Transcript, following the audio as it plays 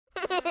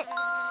Lullaby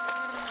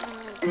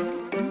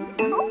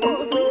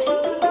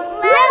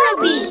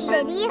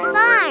City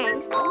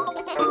Farm.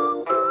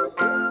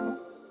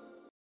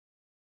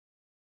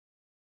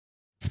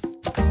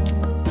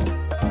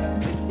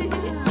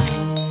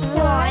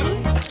 One,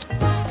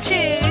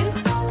 two,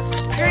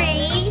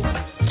 three,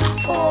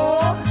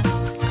 four,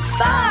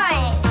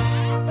 five.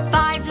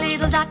 5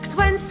 little ducks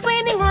went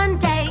swimming one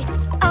day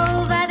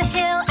over the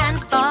hill and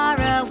far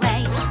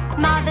away.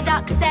 Mother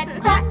duck said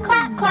quack,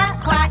 quack,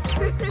 quack, quack.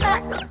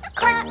 Quack,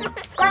 quack,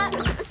 quack,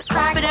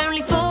 quack. But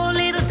only 4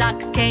 little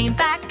ducks came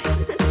back.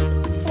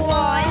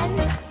 1,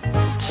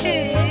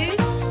 2,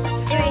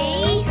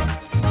 3,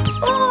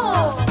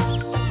 4.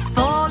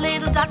 4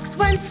 little ducks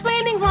went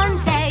swimming one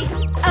day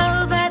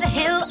over the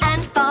hill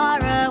and far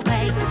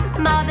away.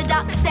 Mother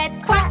duck said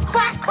quack,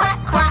 quack, quack,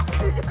 quack.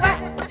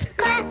 Quack,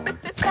 quack,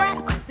 quack,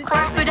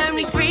 quack. But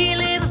only 3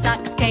 little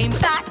ducks came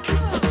back.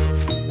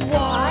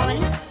 1,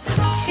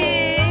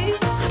 2,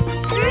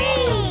 3.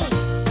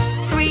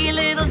 3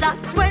 little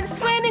ducks went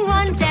swimming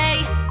one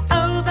day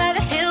over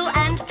the hill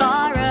and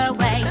far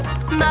away.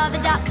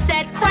 Mother duck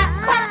said quack,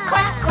 quack,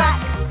 quack, quack.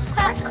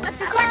 Quack,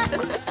 quack,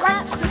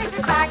 quack,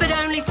 quack. But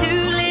only 2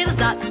 little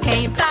ducks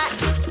came back.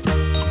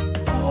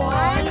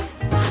 1,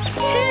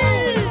 2.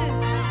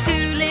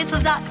 2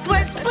 little ducks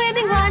went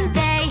swimming one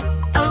day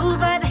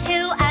over the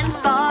hill and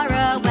far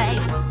away.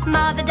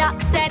 Mother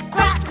duck said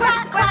quack,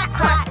 quack, quack,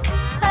 quack.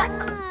 Quack,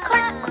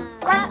 quack,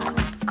 quack,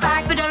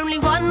 quack. But only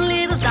 1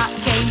 little duck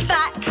came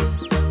back.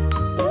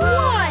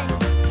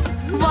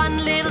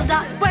 1 little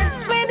duck went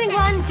swimming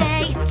one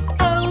day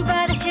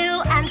over the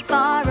hill and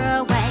far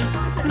away.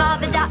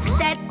 Mother duck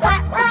said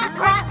quack, quack,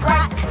 quack,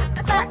 quack.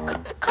 Quack,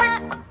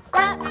 quack,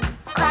 quack,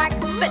 quack.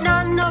 But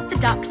none of the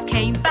ducks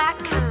came back.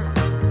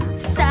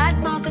 Sad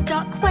Mother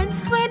duck went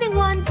swimming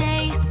one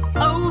day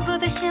over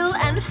the hill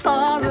and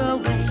far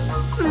away.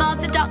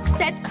 Mother duck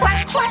said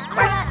quack, quack,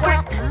 quack,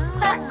 quack.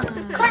 Quack,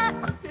 quack,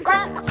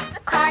 quack,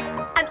 quack.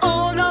 And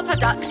all of her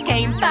ducks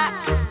came back.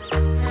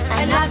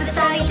 Another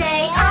sunny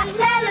day at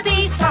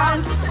Lullaby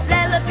Farm.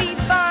 Lullaby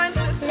Farm.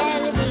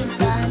 Lullaby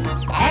Farm.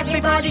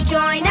 Everybody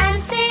join and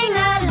sing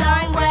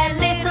along where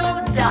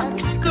little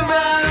ducks grow.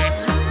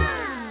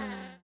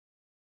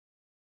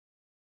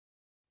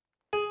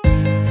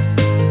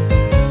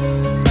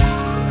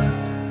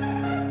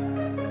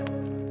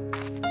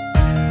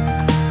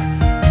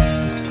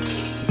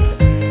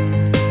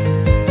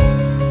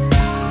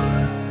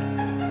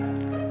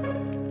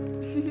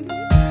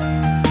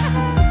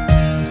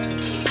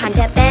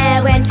 Panda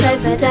bear went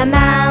over the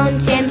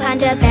mountain.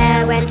 Panda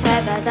bear went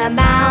over the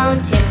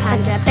mountain.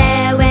 Panda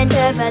bear went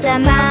over the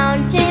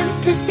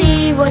mountain to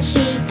see what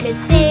she could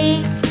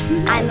see.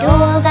 And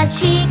all that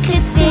she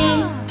could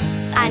see,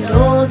 and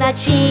all that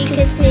she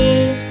could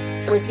see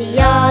was the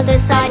other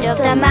side of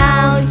the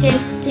mountain.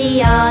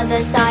 The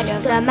other side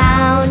of the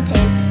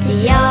mountain.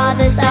 The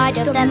other side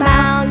of the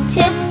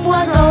mountain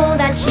was all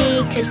that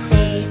she could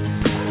see.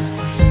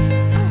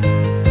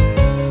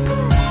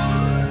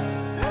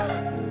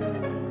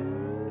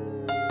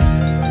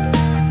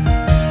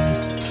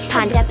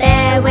 Panda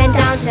bear went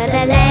down to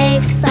the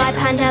lakeside.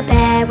 Panda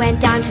bear went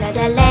down to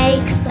the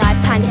lakeside.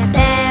 Panda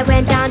bear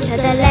went down to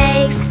the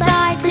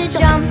lakeside to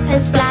jump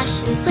and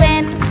splash and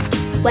swim.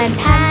 When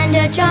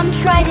Panda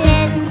jumped right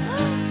in,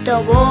 the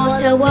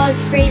water was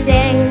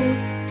freezing.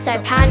 So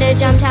Panda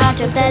jumped out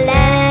of the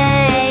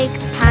lake.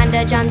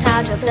 Panda jumped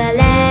out of the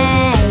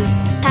lake.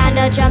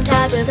 Panda jumped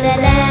out of the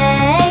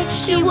lake.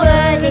 She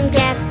wouldn't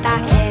get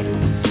back in.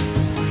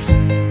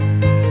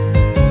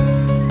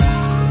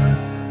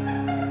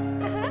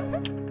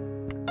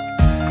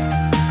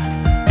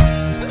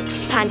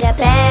 Panda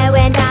bear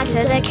went down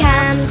to the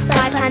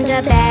campsite.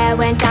 Panda bear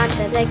went down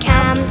to the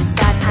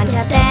campsite.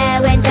 Panda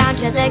bear went down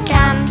to the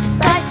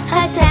campsite.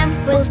 Her tent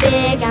was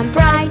big and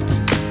bright.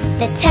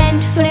 The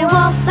tent flew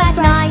off at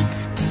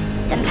night.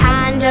 Then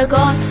Panda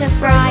got a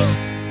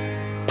fright.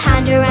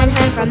 Panda ran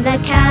home from the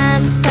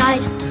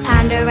campsite.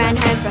 Panda ran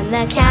home from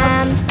the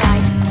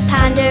campsite.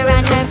 Panda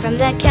ran home from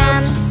the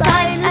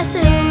campsite as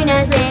soon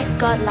as it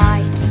got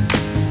light.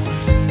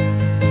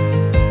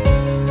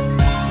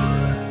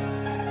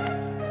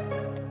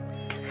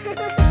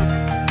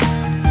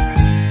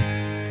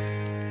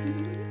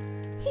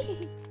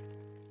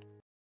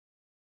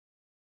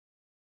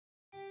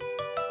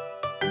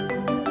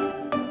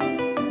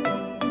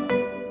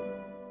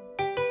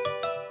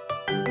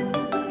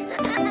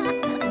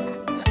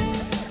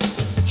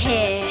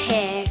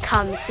 Here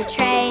comes the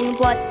train.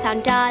 What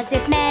sound does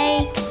it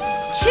make?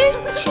 Choo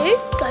choo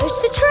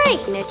goes the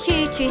train. A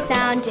choo choo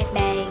sound it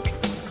makes.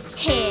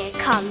 Here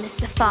comes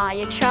the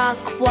fire truck.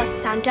 What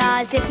sound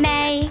does it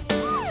make?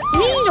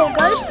 Nino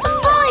goes the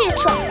fire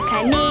truck.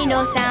 A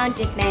Nino sound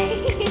it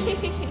makes.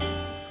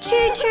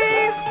 Choo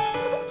choo.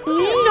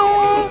 Nino.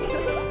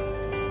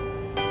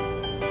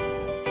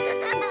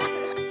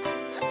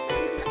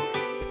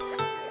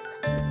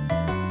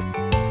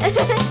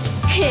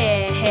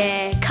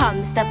 Here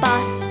comes the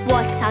bus.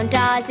 What sound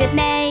does it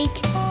make?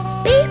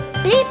 Beep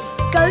beep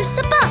goes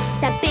the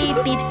bus. A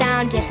beep beep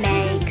sound it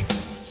makes.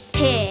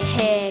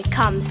 Here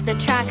comes the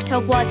tractor,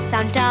 what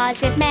sound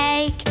does it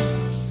make?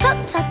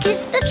 Tuk-tuk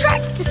is the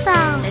tractor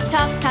sound. The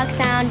tuk-tuk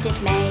sound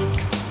it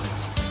makes.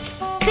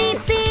 Beep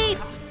beep,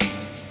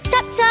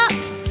 tap-tuck.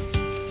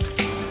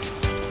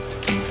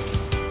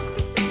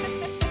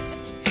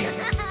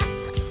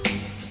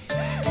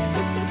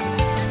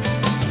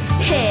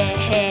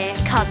 Here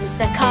comes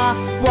the car,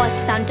 what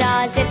sound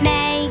does it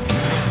make?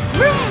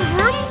 Vroom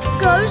vroom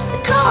goes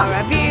the car.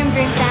 A vroom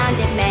vroom sound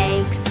it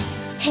makes.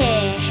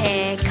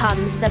 Here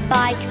comes the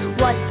bike,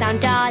 what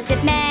sound does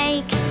it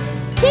make?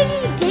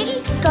 Ding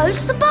ding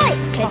goes the bike.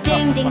 A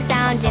ding ding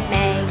sound it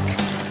makes.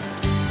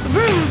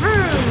 Vroom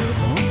vroom,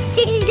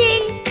 ding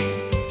ding.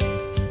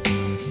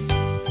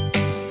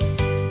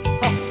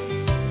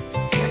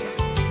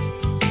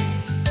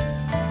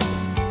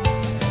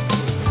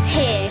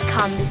 Here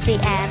comes the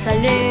air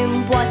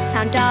balloon, what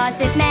sound does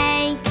it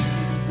make?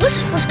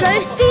 Whoosh whoosh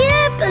goes the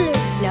air balloon.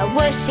 No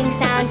whooshing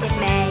sound it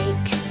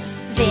makes.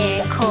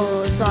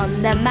 Vehicles on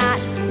the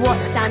mat, what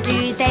sound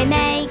do they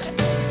make?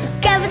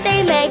 Together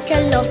they make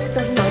a lot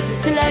of noise.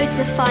 It's loads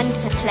of fun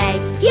to play.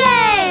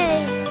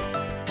 Yay!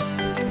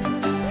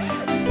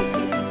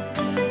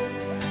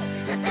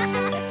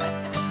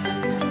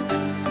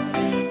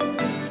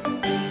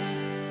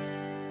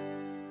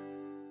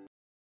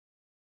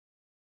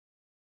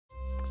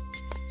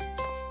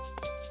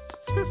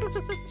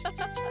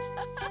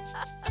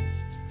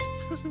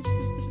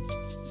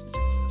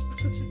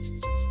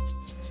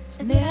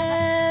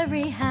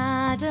 Mary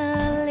had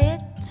a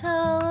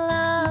little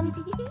lamb,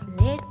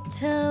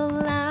 little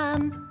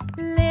lamb,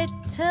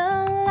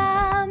 little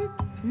lamb.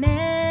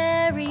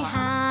 Mary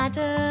had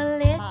a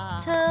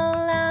little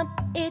lamb,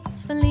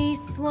 its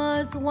fleece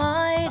was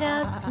white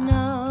as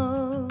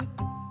snow.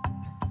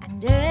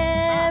 And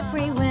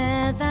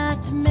everywhere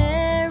that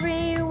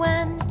Mary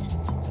went,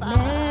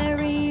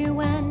 Mary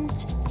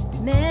went,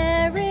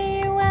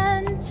 Mary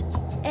went.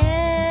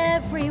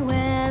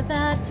 Everywhere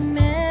that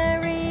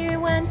Mary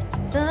went,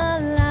 the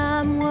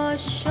lamb was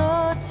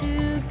sure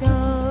to go.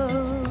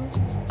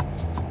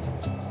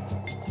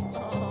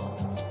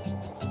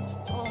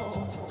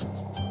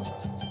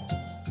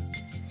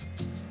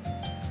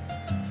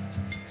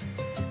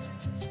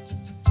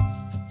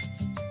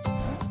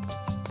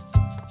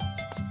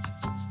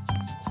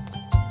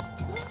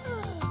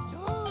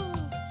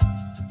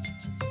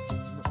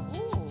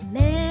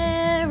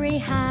 Mary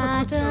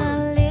had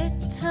a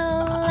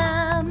little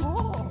lamb,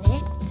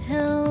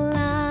 little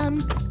lamb,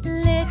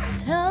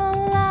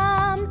 little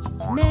lamb.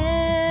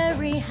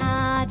 Mary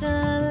had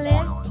a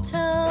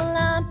little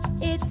lamb,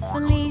 its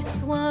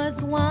fleece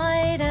was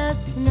white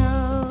as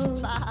snow.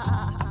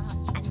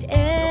 And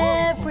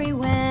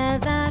everywhere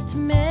that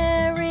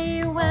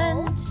Mary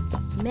went,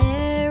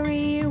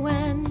 Mary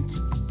went,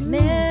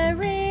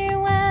 Mary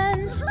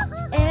went.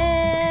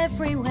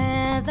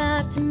 Everywhere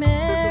that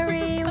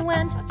Mary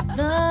went,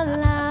 the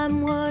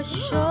lamb was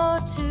sure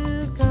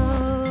to go.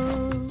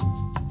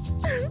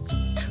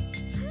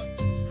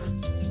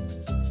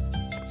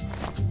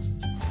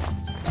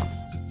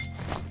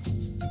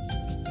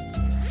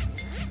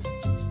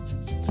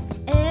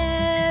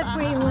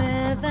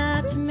 Everywhere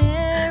that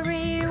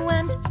Mary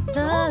went,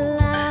 the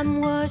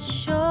lamb was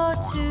sure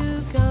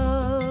to go.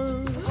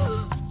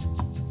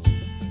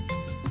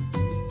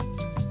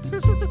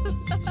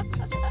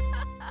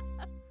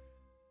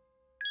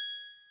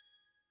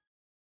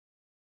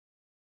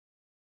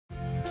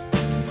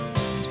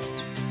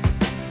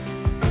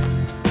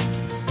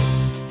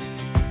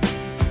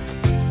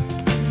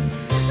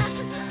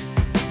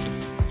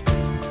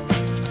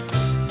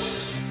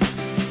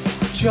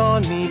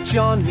 Johnny,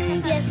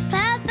 Johnny, Yes,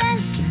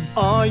 Papas.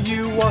 are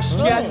you washed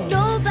yet?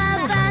 No,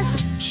 Papas.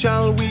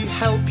 Shall we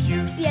help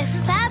you? Yes,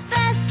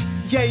 Papas.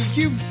 Yay,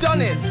 you've done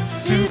it!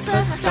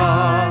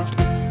 Superstar!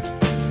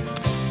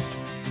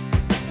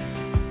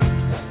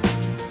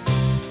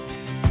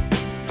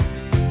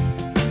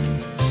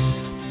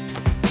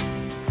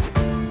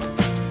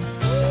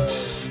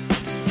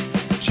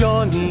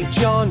 Johnny,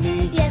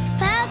 Johnny, Yes,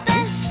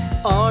 Papas.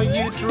 are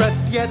you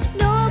dressed yet?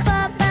 No,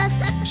 Papas.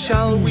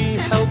 Shall we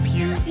help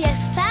you? Yes,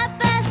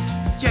 Papas.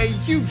 Yay,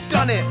 you've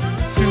done it!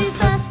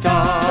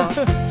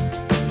 Superstar!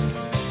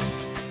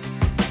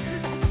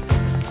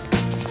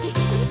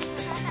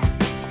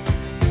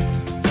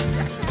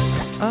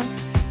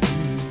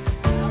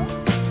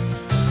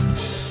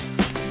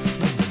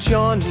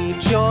 Johnny,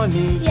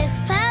 Johnny, Yes,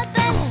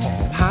 Papas.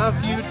 have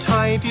you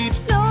tidied?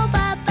 No,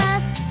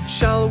 Papas.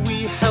 Shall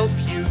we help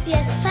you?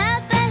 Yes,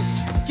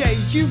 Papas. Yay,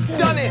 you've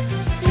done it!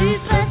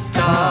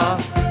 Superstar!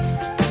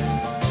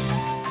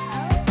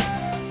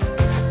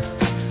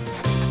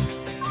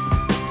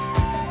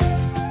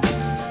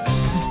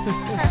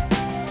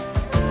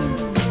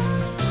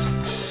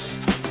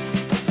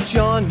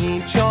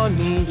 Johnny,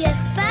 Johnny,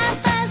 Yes,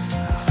 Papas.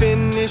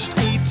 finished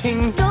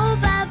eating? No,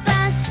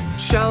 Papas.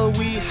 Shall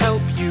we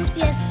help you?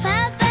 Yes,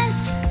 Papas.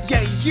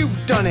 Yay, you've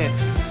done it!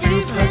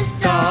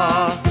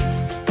 Superstar!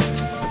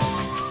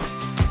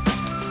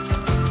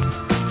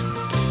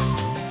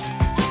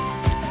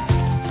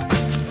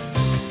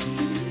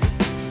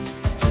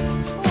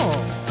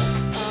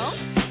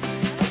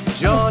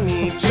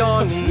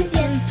 Johnny?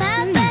 Yes,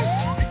 Papas.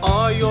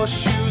 Are your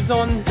shoes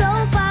on?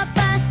 No,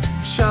 Papas.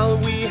 Shall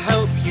we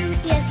help you?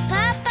 Yes,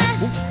 Papas.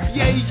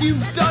 Yay,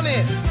 you've done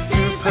it!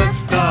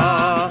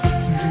 Superstar!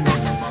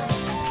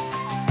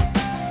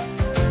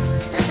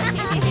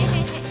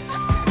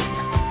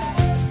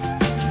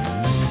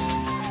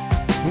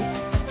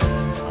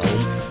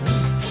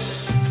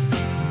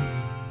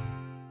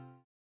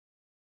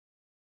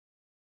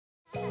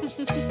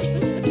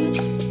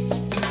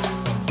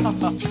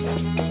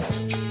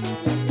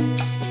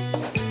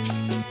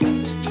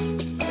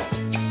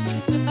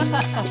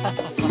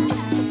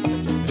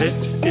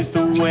 This is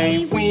the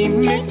way we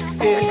mix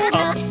it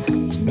up.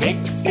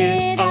 Mix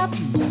it up.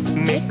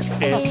 Mix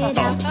it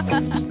up.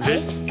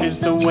 This is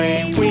the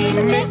way we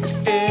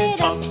mix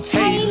it up.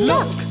 Hey,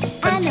 look!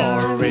 An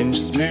orange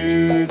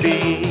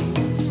smoothie.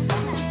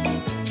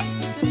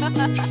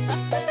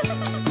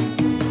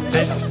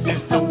 This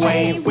is the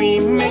way we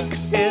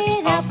mix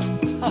it up.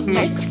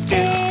 Mix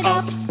it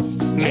up.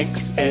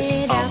 Mix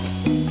it up.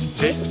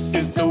 This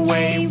is the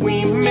way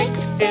we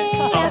mix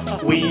it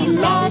up. We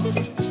love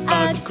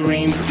a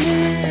green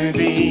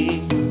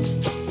smoothie.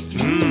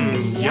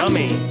 Mmm,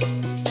 yummy.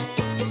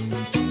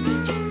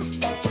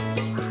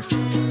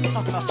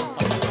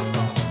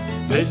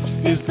 This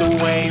is the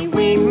way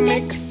we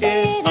mix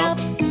it up.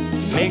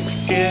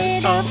 Mix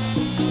it up.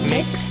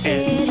 Mix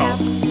it up.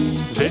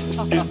 This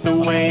is the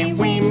way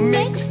we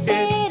mix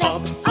it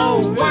up.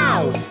 Oh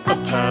wow, a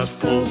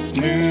purple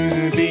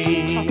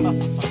smoothie.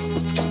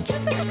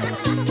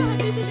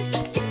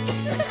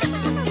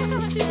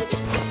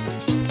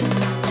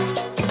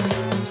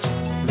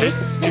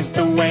 This is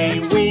the way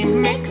we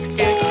mix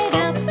it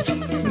up.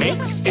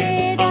 Mix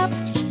it up.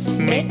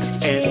 Mix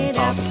it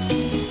up.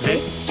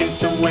 This is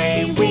the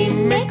way we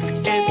mix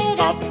it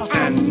up.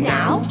 And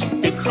now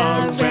it's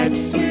our red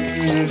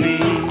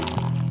smoothie.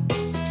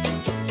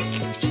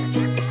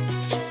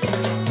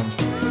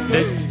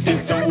 This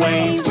is the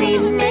way we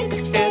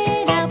mix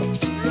it up.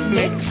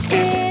 Mix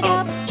it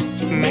up.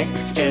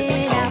 Mix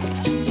it up.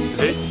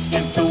 This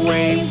is the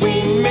way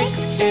we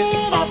mix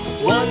it up.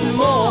 One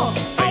more.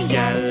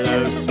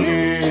 Yellow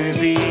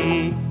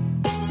smoothie.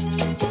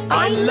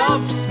 I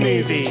love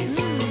smoothies.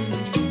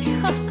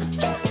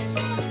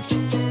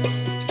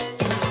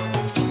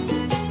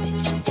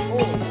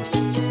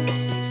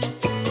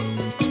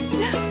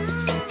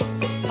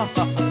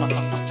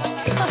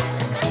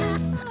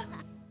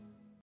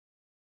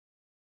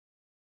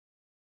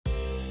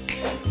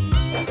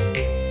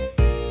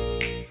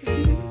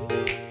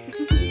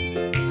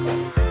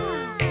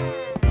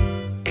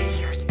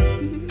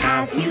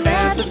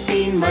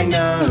 My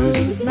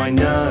nose, my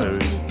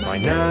nose, my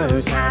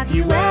nose. Have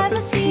you ever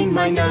seen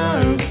my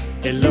nose?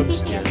 It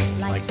looks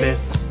just like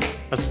this,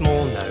 a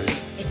small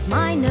nose. It's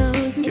my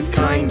nose. It's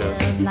kind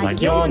of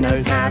like your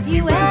nose. Have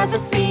you ever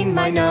seen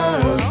my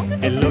nose?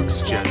 It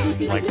looks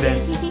just like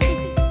this.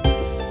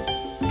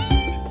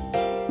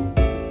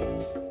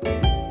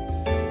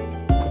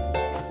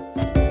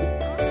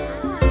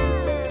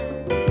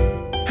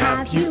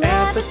 Have you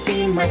ever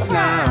seen my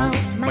snout?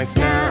 My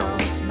snout.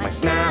 My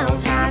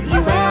snout, have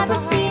you ever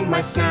seen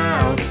my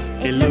snout?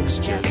 It looks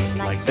just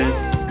like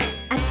this.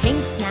 A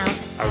pink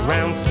snout. A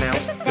round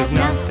snout, there's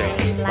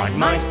nothing like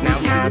my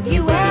snout. Have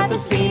you ever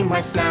seen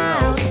my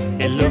snout?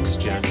 It looks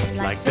just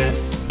like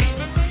this.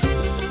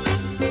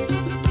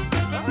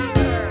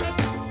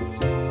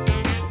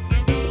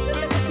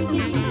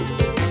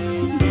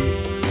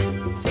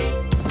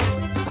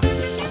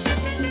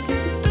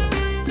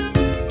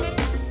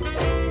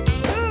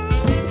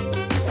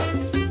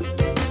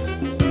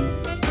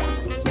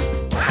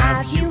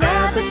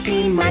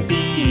 Seen my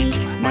beak,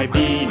 my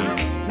beak,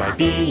 my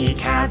beak.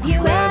 Have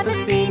you ever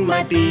seen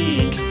my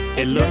beak?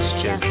 It looks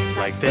just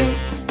like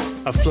this,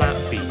 a flat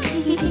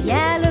beak. A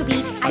yellow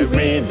beak. I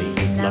really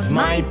love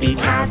my beak.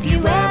 Have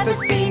you ever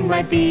seen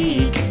my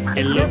beak?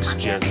 It looks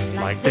just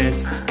like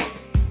this.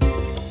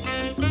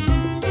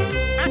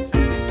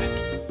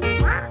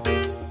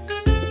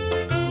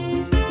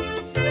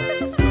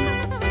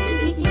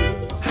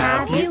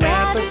 Have you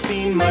ever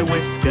seen my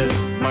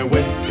whiskers, my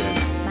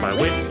whiskers? My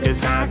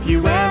whiskers, have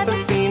you ever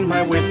seen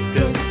my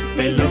whiskers?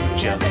 They look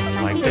just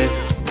like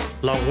this,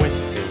 long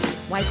whiskers.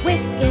 White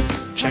whiskers.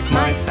 Check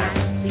my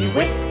fancy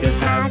whiskers.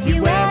 Have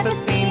you ever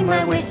seen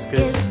my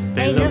whiskers?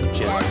 They look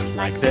just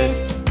like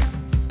this.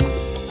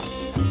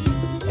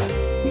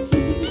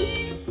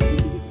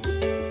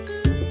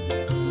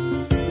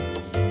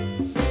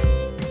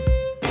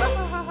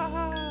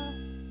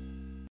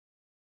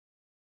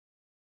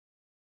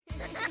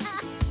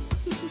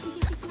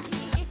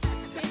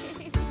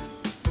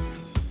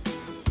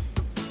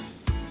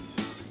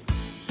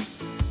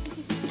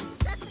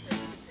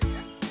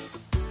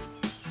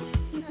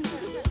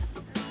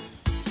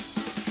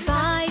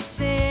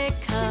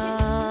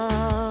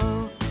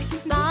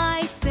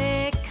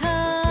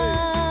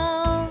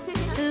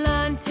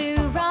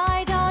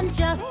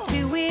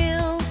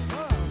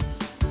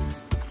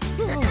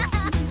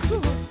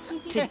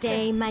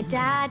 Today my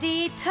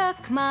daddy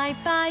took my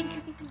bike,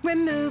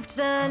 removed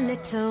the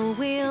little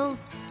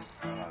wheels.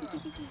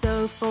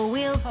 So 4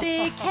 wheels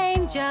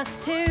became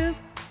just 2.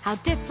 How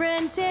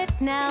different it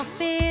now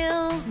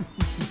feels.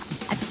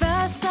 At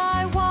first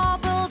I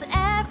wobbled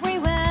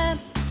everywhere,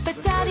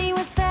 but Daddy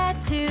was there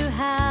to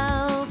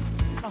help.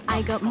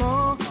 I got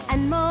more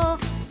and more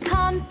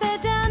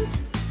confident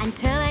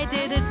until I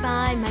did it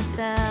by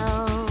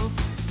myself.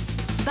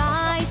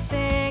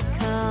 Bicycle,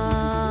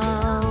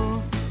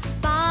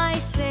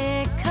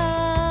 bicycle,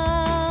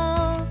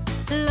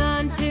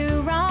 learn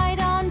to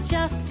ride on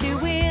just 2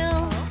 wheels.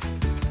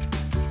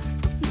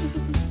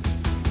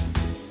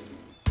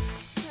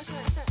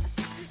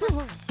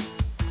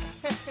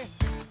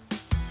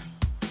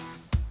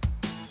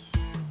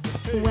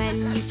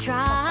 When you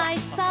try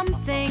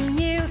something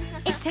new,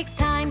 it takes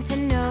time to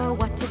know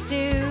what to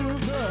do.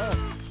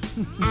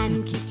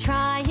 And keep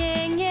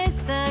trying is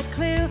the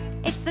clue.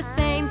 It's the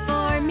same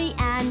for me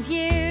and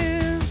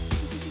you.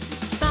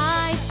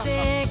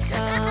 Bicycle,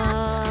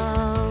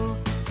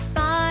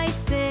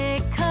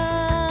 bicycle,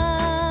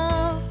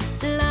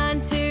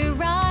 learn to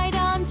ride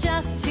on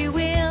just 2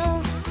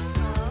 wheels.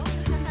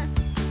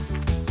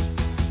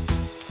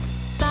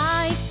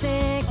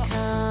 Bicycle,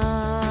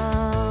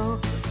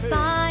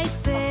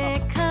 bicycle,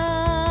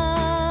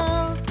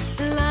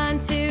 learn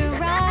to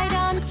ride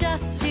on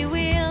just 2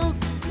 wheels.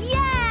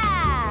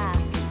 Yeah!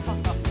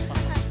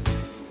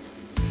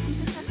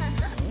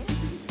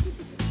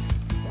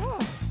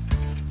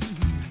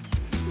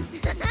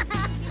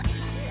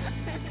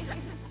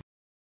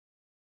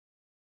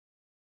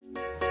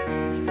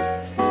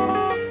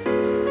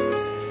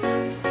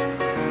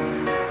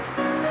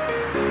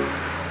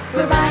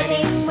 We're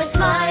riding, we're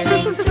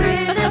smiling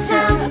through the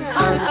town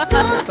on the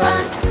school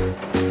bus.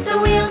 The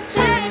wheels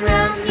turn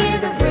round, hear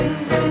the vroom,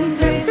 vroom,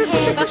 vroom.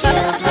 Hear the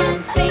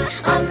children sing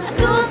on the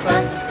school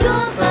bus,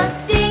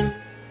 ding,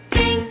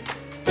 ding,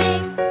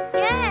 ding.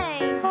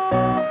 Yay!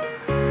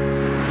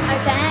 Our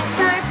bags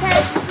are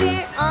packed,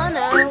 we're on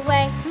our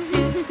way to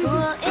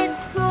school.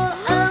 It's cool,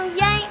 oh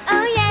yay,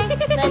 oh yay.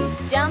 Let's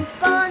jump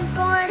on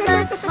board,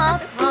 let's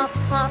hop, hop,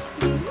 hop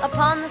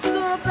upon the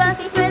school bus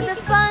where the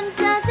fun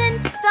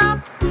doesn't stop.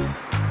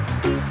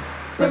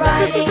 We're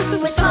riding,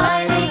 we're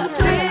smiling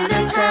through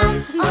the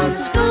town on the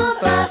school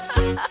bus.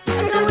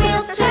 The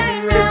wheels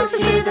turn round,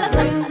 hear the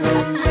vroom,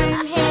 vroom,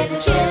 vroom. Hear the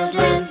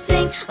children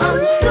sing on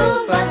the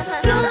school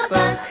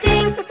bus,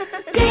 ding,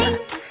 ding,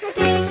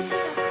 ding.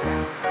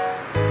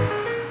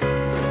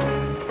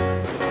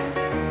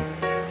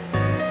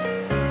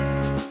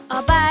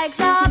 Our bags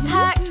are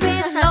packed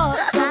with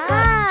lots of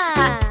books.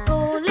 At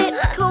school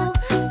it's cool,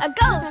 a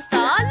gold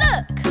star,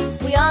 look.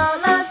 We all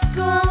love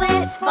school,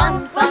 it's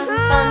fun, fun,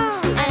 fun.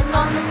 And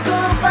on the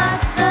school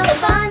bus the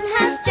fun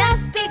has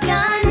just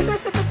begun.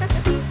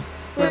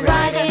 We're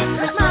riding,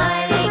 we're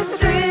smiling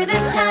through the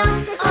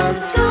town on the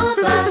school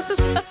bus.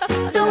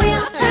 The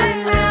wheels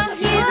turn round,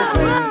 hear the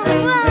vroom,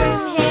 vroom,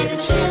 vroom. Hear the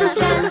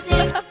children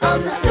sing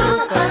on the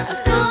school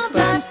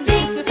bus,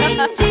 ding, ding,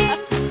 ding.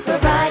 We're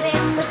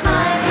riding, we're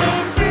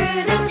smiling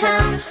through the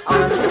town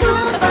on the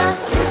school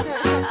bus.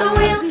 The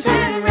wheels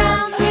turn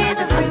round, hear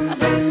the vroom,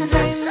 vroom,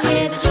 vroom.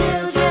 Hear the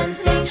children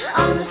sing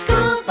on the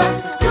school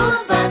bus,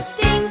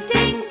 ding,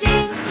 ding,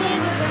 ding. Hear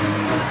the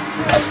vroom, vroom,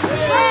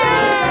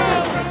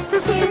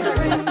 vroom. Hear the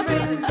vroom,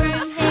 vroom,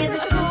 vroom. Hear the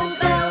school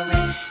bell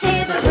ring.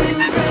 Hear the vroom,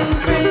 vroom,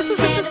 vroom.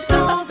 Hear the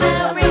school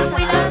bell ring.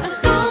 We love the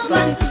school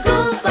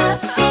bus,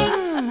 ding,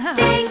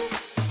 ding,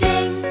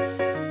 ding.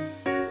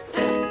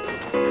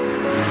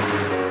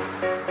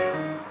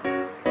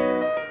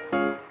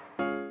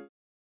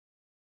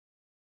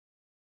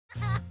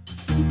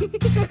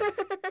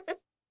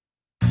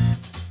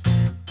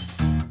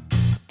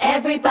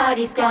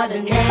 Everybody's got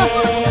a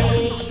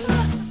name.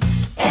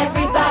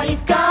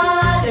 Everybody's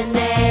got a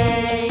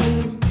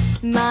name.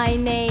 My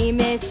name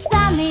is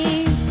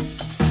Sammy.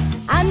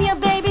 I'm your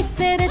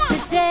babysitter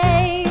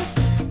today.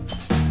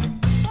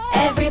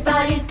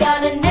 Everybody's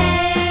got a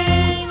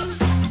name.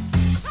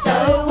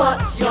 So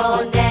what's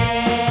your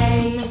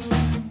name?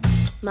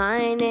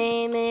 My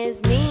name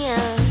is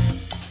Mia.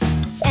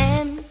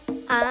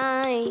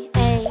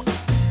 M-I-A.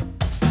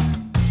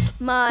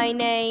 My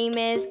name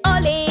is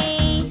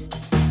Ollie.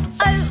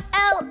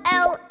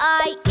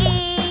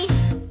 O-L-L-I-E.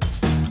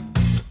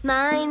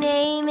 My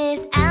name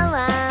is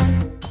Ella.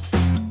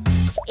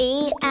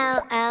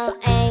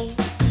 E-L-L-A.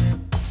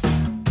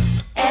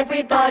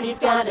 Everybody's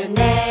got a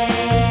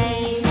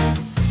name.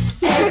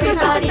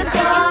 Everybody's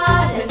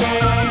got a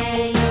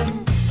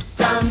name.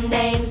 Some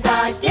names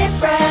are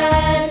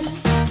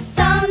different.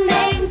 Some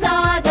names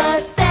are the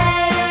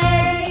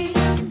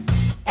same.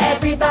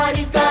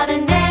 Everybody's got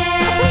a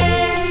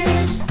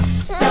name.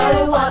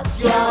 So what's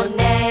your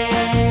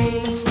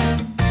name?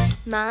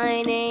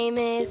 My name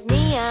is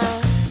Mia.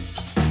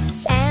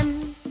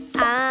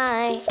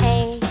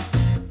 M-I-A.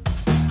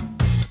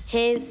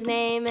 His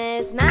name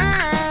is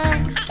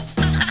Max.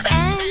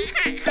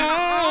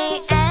 M-A.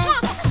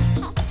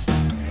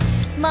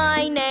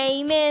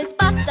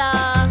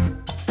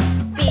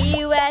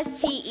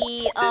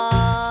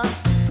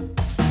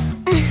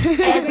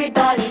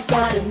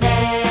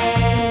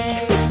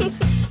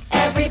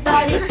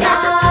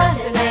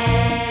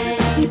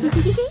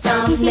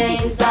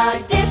 are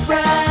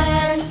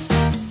different.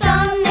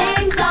 Some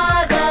names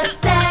are the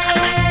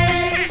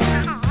same.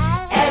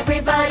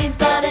 Everybody's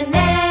got a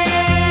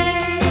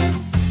name.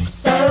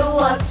 So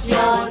what's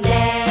your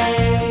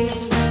name?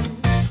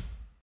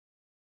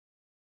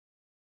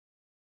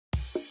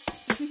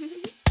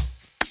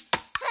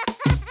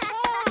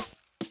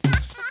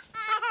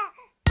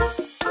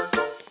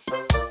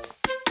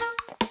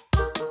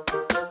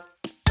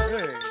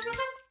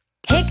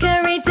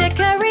 Hickory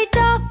dickory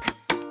dock,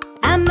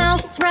 a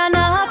mouse ran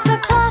up the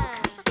clock.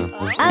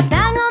 A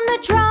bang on the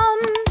drum,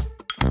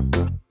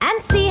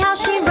 and see how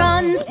she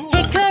runs.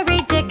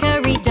 Hickory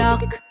dickory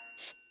dock.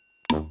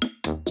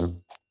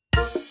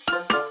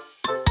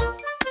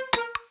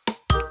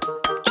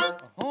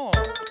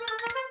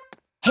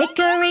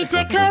 Hickory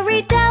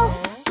dickory delf,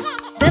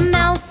 the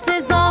mouse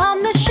is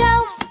on the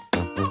shelf.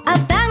 A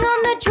bang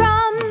on the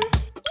drum,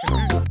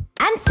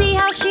 and see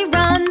how she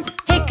runs.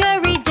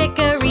 Hickory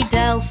dickory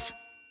delf.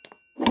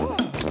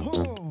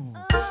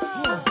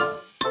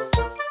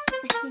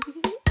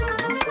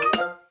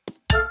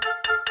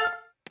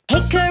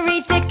 Hickory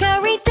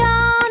dickory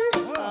down,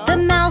 the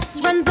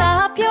mouse runs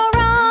up your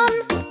arm.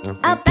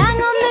 A bang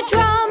on the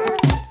drum,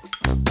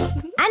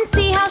 and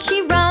see how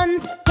she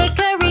runs.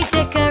 Hickory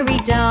dickory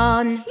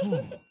down.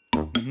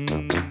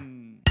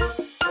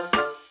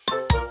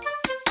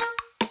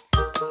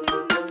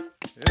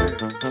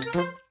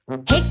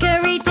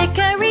 Hickory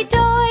dickory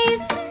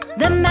doys,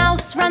 the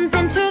mouse runs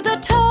into the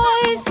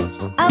toys.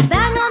 A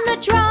bang on the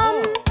drum,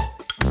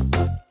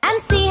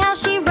 and see how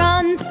she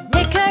runs.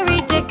 Hickory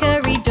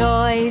dickory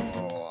doys.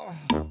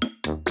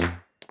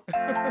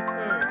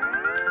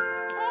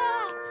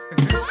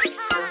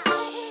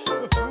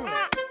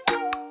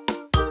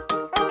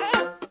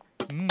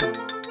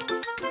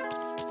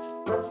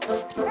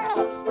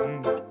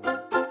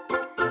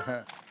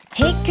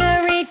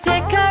 Hickory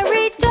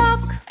dickory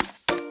dock,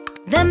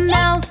 the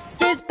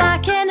mouse is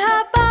back in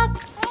her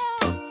box.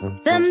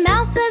 The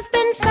mouse has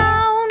been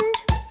found.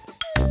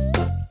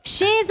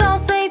 She's all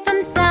safe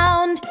and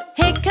sound.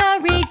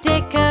 Hickory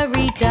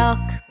dickory dock.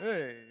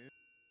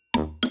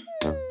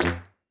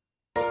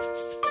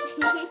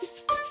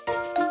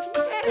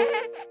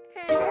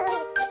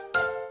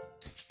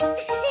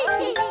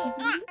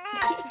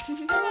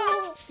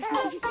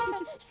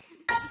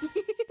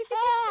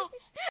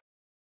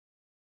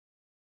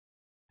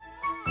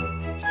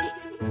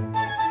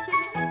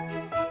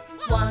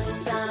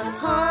 Once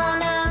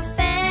upon a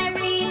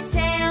fairy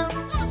tale,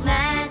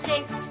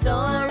 magic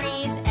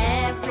stories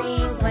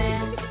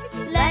everywhere.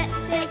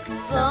 Let's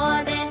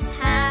explore this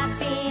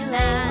happy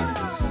land,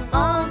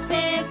 all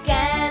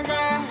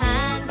together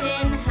hand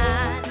in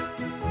hand.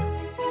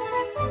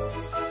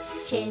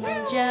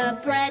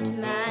 Gingerbread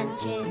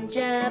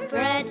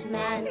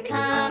man,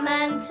 come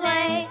and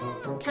play,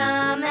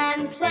 come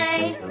and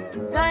play.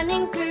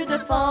 Running through the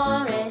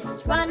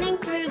forest,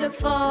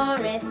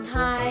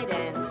 hide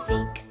and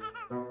seek.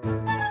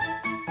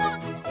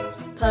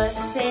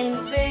 Puss in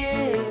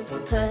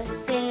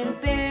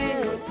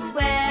boots,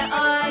 where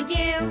are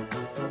you?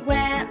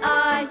 Where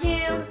are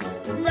you?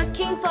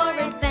 Looking for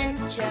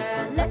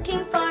adventure,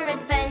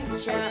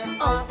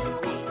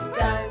 off we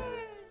go.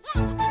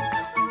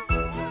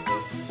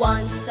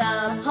 Once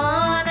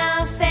upon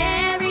a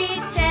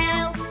fairy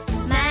tale,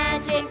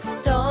 magic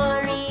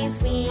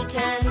stories we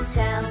can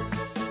tell.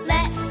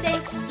 Let's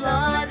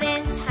explore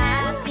this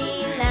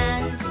happy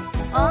land,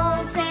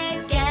 all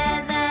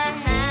together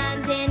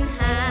hand in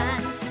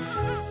hand.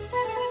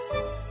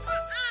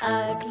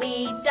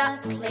 Ugly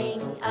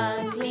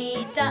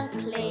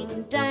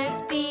duckling,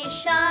 don't be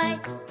shy,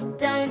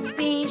 don't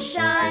be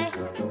shy.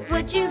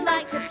 Would you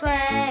like to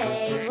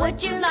play?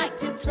 Would you like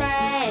to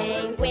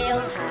play? We'll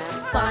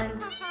have fun.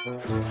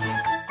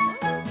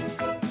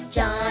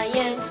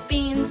 Giant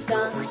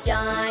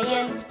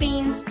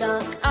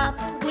beanstalk, up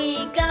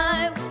we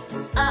go,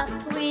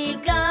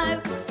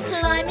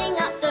 climbing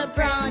up the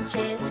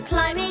branches,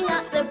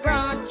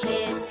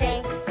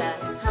 takes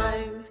us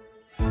home.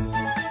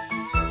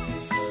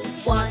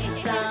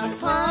 Once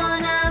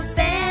upon a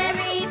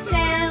fairy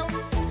tale,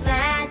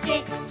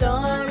 magic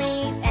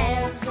stories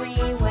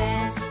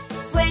everywhere.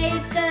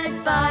 Wave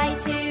goodbye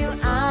to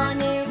our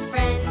new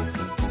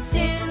friends,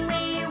 soon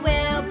we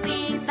will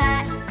be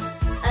back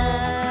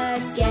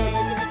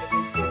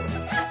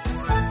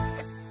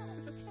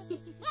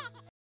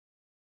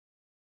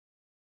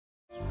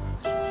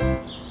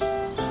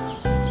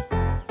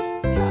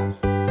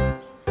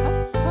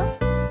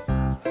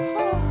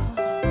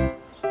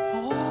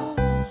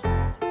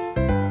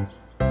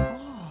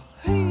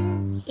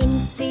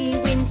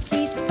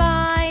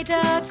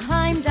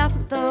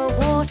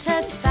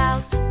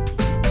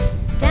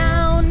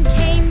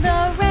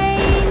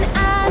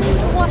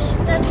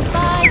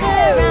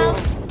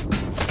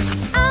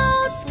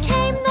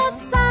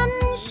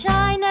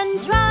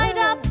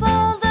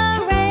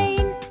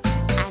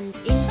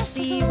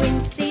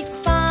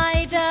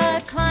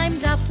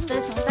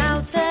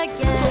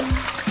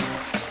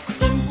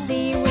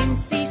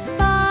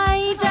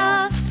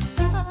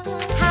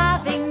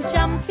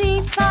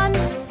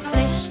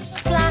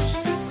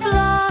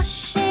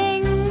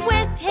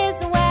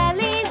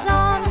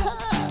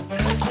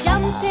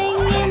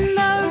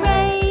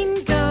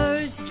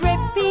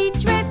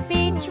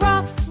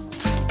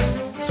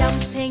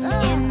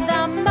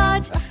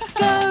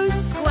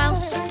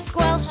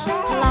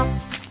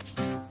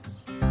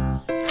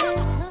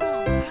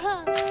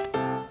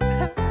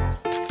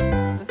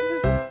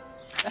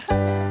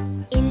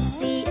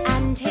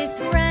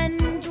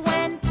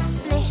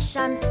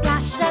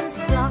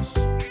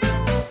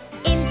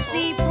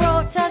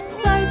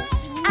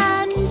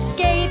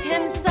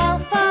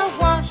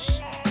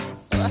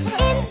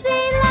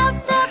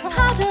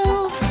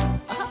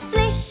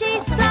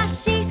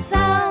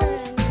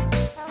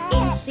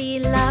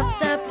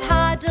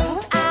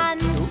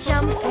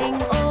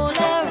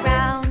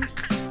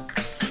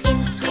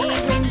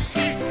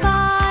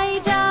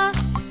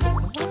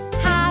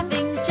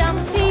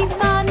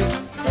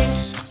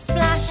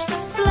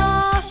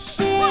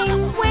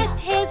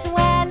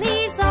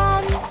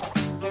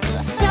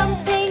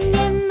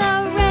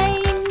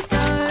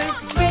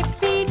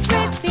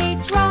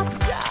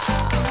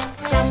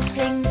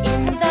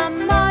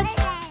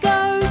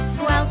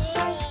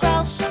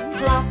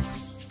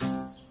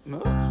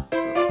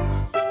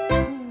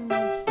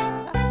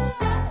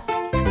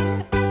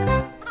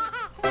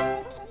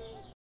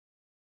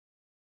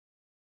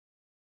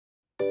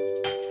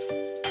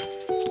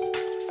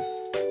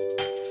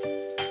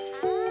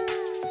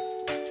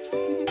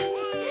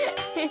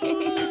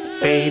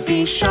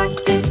Baby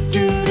shark, do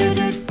do do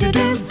do do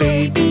do.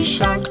 Baby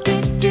shark, do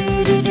do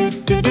do do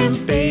do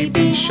do.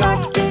 Baby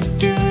shark, do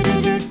do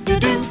do do do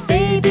do.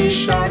 Baby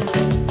shark.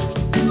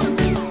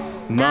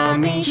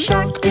 Mommy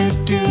shark, do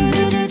do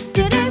do do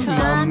do do.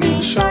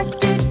 Mommy shark,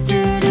 do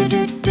do do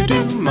do do do.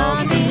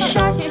 Mommy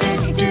shark, do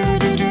do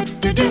do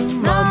do do do.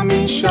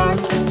 Mommy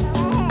shark.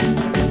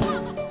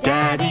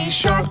 Daddy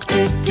shark,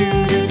 do do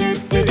do do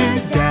do do.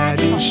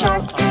 Daddy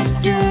shark, do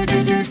do do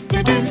do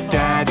do do.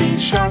 Daddy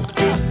shark,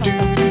 do do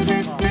do do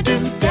do do.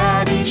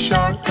 Daddy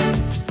shark.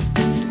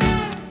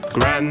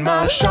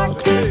 Grandma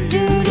shark, do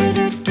do do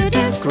do do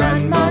do.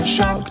 Grandma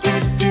shark, do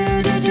do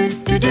do do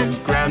do do.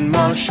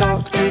 Grandma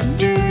shark, do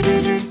do do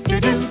do do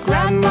do.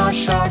 Grandma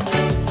shark.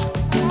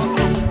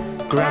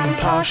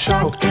 Grandpa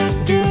shark, do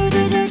do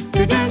do do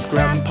do do.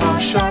 Grandpa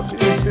shark,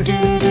 do do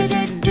do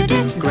do do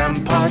do.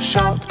 Grandpa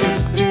shark, do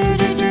do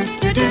do do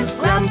do do.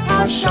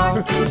 Grandpa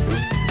shark.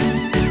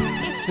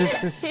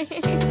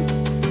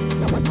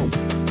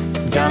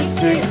 Dance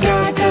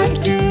together,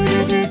 do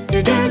do do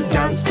do do.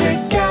 Dance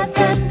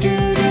together, do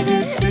do do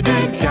do do.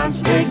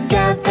 Dance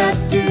together,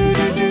 do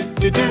do do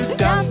do do.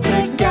 Dance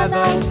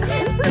together.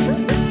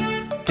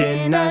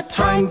 Dinner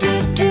time, do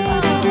do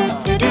do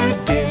do do.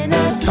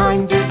 Dinner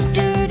time, do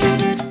do do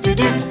do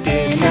do.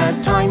 Dinner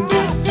time, do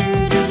do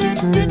do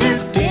do do.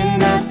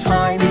 Dinner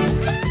time.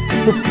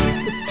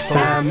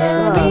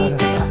 Family,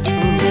 do do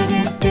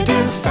do do do.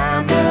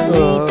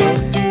 Family, do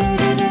do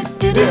do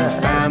do do.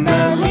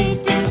 Family,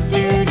 do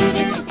do do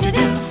do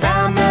do.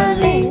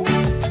 Family.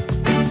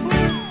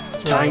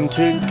 Time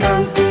to go,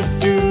 do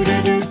do do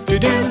do do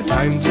do.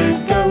 Time to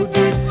go,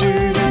 do do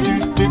do do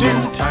do do.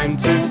 Time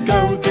to go,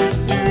 do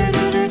do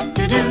do do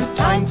do do.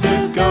 Time to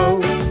go.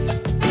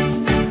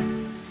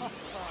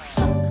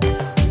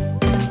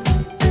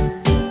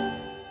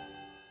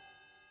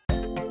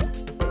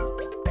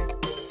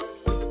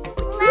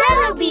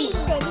 Lullaby.